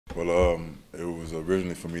Well, it was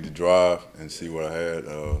originally for me to drive and see what I had.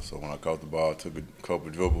 So when I caught the ball, I took a couple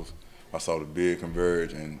dribbles. I saw the big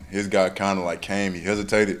converge, and his guy kind of like came. He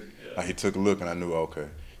hesitated. Like he took a look, and I knew, okay,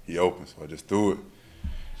 he open. So I just threw it.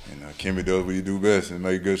 And Kemy does what he do best and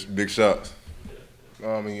make good, big shots.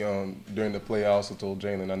 During the play, I also told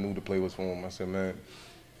Jalen I knew the play was for him. I said, man,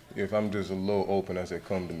 if I'm just a little open, I said,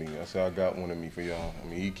 come to me. I said, I got one of me for y'all.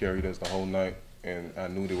 He carried us the whole night, and I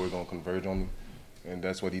knew they were going to converge on me. And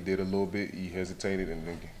that's what he did a little bit. He hesitated, and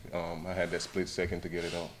then I had that split second to get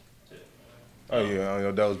it off. Oh,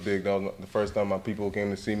 yeah, that was big. That was the first time my people came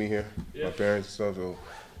to see me here, my parents and stuff, so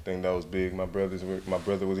I think that was big. My brother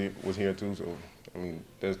was here too, so,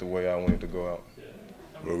 that's the way I wanted to go out.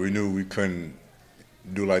 But we knew we couldn't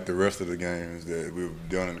do like the rest of the games that we've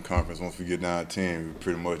done in the conference. Once we get down 10, we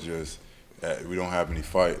pretty much just we don't have any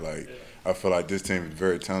fight. Like I feel like this team is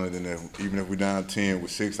very talented, and even if we're down 10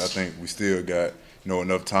 with 6, I think we still got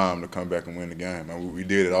enough time to come back and win the game. We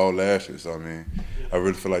did it all last year, so I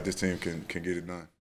really feel like this team can get it done.